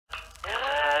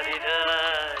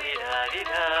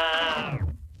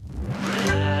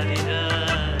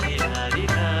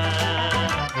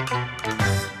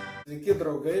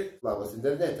draugai. Labas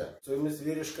internete. Su jumis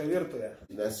Vyriška virtuvė.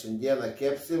 Mes šiandieną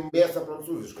kepsim mėsą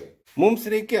prancūziškai. Mums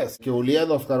reikės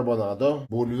Kiaulienos karbonado,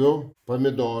 bulvių,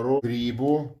 pomidorų,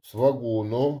 grybų,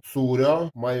 svagūnų,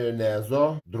 sūrio,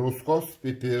 majonezo, druskos,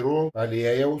 pipirų,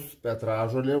 aliejaus,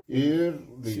 petražolių ir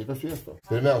lygyto sviesto.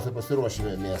 Pirmiausia,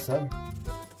 pasiruošime mėsą.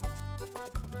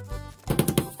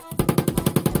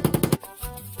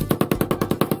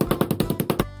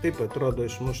 Taip atrodo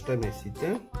išmušta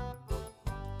mėsytė.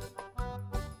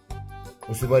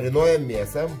 Užsimarinuojam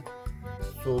mėsą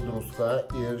su druska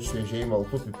ir šviežiai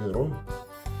maltų pipiru.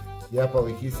 Ją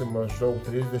palaikysim maždaug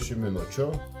 30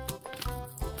 minučių.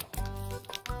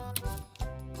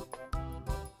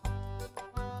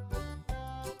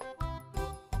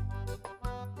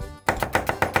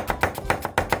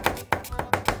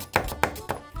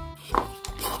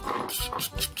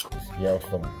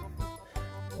 Spjaustom.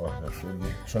 O, aš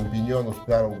irgi šampinionus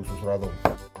peraugusius radau.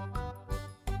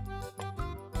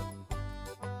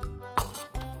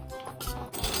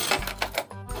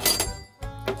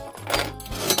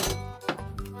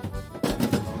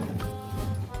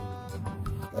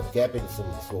 Apkepinsim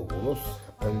svogūnus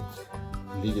ant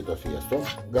lygyto sviesto.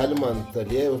 Galima ant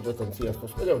aliejaus, bet ant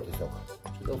sviestos vėliau tiesiog.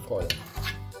 Čia dėl skonio.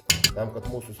 Tam, kad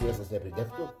mūsų sviestas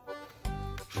nepridegtų,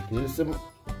 įpilsim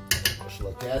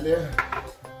šlakelį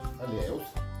aliejaus.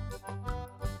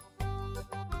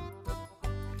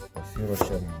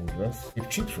 Pasiruošiam bulves. Kaip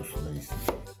čipsus sudarysim.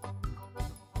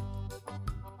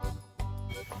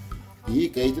 Į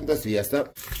kaitintą sviestą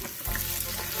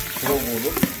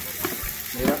svogūnus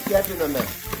ir apkepiname.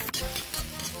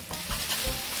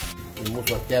 Į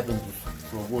mūsų apkepintus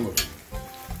svogūnus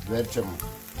verčiam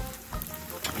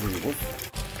grybus.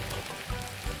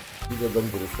 Įdedam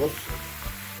druskos.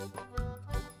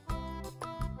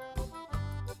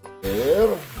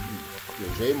 Ir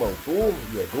šviežiai maltų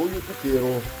juodųjų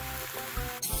pipirų.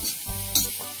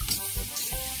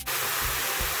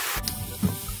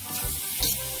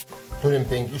 Turim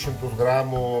 500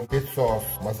 gramų picos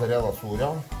mozzarella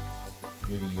sūrio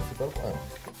ir jį sutarkuojam.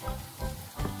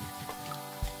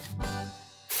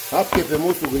 Apkepė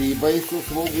mūsų grybai su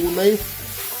svogūnais.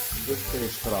 Viską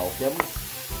ištraukiam.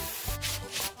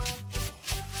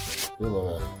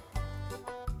 Pilame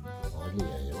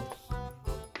aliejaus.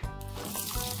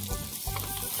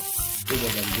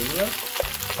 Įdedam bulves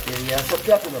ir jas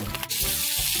apkepinam.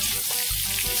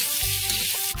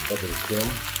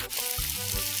 Padruskim.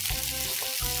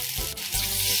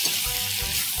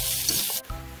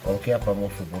 Kol kepa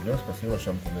mūsų bulves,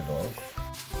 pasiruošiam pomidorus.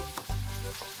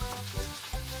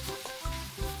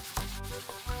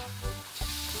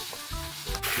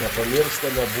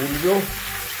 Nepamirštame bulvių.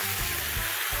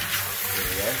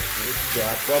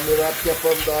 Kepam ir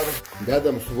apkepam dar.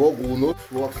 Dedam svogūnų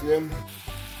sluoksnį.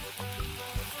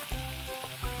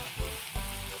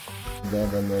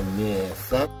 Dedame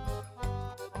mėsą.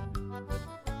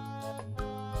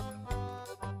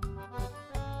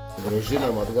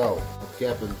 Grąžinam atgal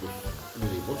apkepintus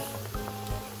grybus.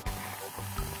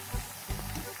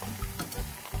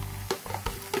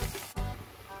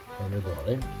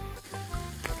 Pomidorai.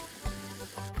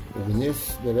 Ugnis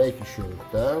beveik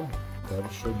išjungta.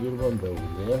 Karščio dirbam be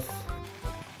ugnies.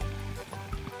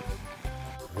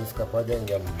 Viską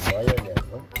padengiam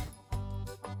majonezu.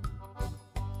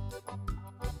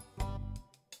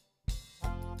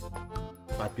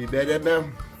 Apiberiame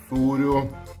sūriu.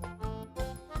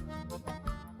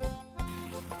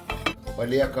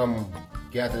 Paliekam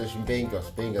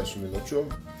 45-50 minučių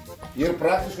ir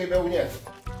praktiškai be ugnies.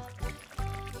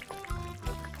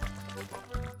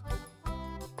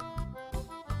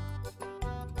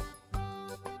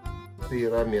 Tai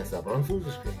yra mėsa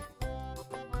prancūziškai.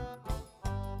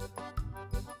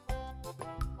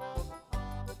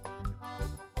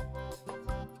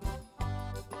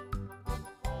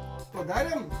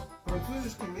 Padarėm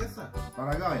prancūziškai mėsą.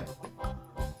 Paragaujam.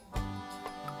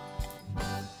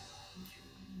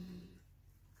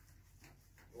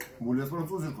 Bulvės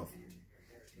prancūziškos.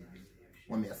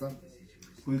 O mėsa?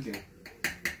 Puikiai.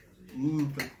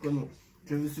 Taip skanu.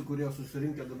 Čia visi, kurie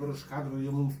susirinkę dabar už kadro, jie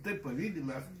mums taip pavydi,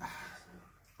 mes...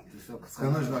 Tiesiog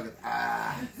skanu, žinokit.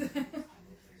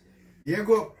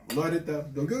 Jeigu norite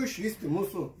daugiau išvysti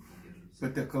mūsų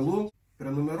patiekalų,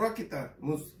 prenumeruokite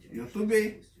mūsų YouTube'ai,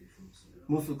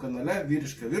 mūsų kanale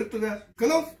Vyriška virtuvė.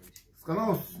 Skanaus!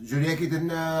 Skanaus. Žiūrėkit ir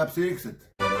neapsiriksit.